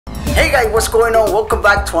Hey guys, what's going on? Welcome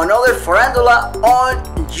back to another Farandula on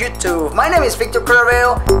YouTube. My name is Victor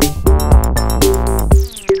Caraveo.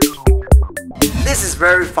 This is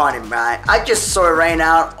very funny, man. I just saw it right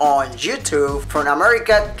now on YouTube from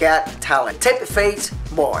America Got Talent. Tape Face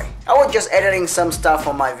Boy. I was just editing some stuff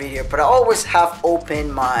on my video, but I always have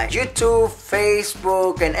open my YouTube,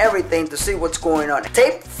 Facebook, and everything to see what's going on.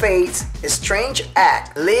 Tape Face, a strange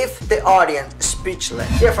act, leave the audience speechless.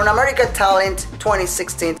 Yeah, from America Talent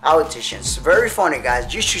 2016 auditions. Very funny,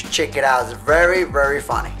 guys. You should check it out. It's very, very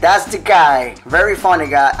funny. That's the guy. Very funny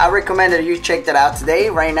guy. I recommend that you check that out today.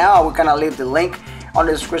 Right now, we're gonna leave the link on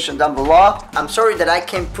the description down below. I'm sorry that I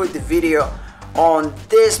can't put the video on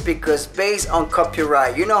this because based on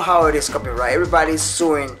copyright, you know how it is copyright. Everybody's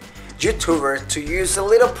suing YouTubers to use a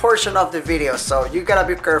little portion of the video, so you gotta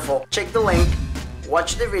be careful. Check the link,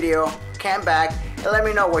 watch the video, come back, and let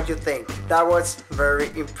me know what you think. That was very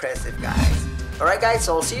impressive, guys. Alright guys,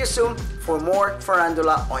 so I'll see you soon for more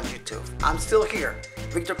Farandula on YouTube. I'm still here,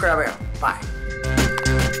 Victor Caraveo. Bye.